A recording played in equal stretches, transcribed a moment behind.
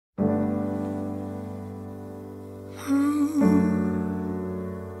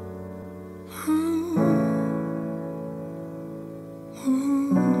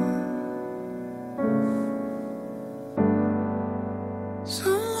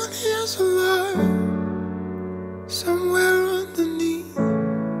Someone hears a lie somewhere underneath,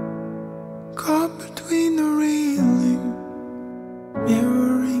 caught between the railing,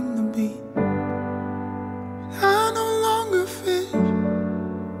 mirroring the beat. I no longer fish,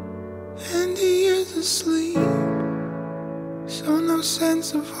 and he is asleep, so no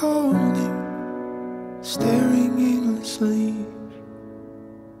sense of holding, staring aimlessly.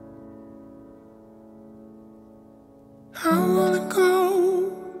 I wanna go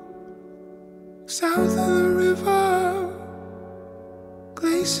south of the river,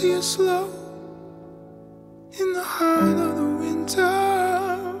 glacier slow, in the heart of the winter.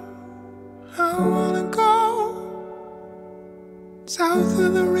 I wanna go south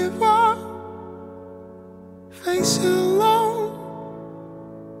of the river, face it alone,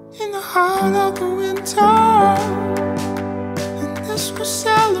 in the heart of the winter. And this will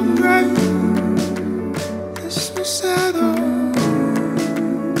celebrate, this will settle.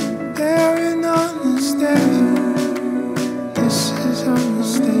 There in understanding, this is our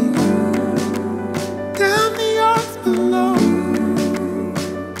mistake. Down the earth below,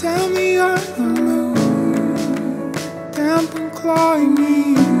 down the earth the moon, damp and clawing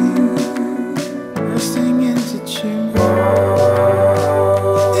evening, bursting into tune.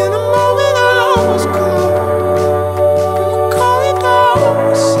 In a moment I was caught in the corridor,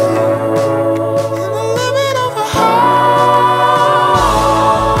 in the limit of a heart.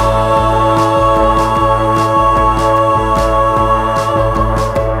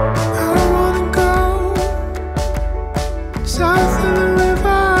 South of the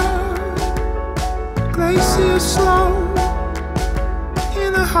river, glacier slow,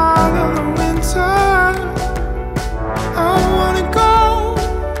 in the heart of the winter.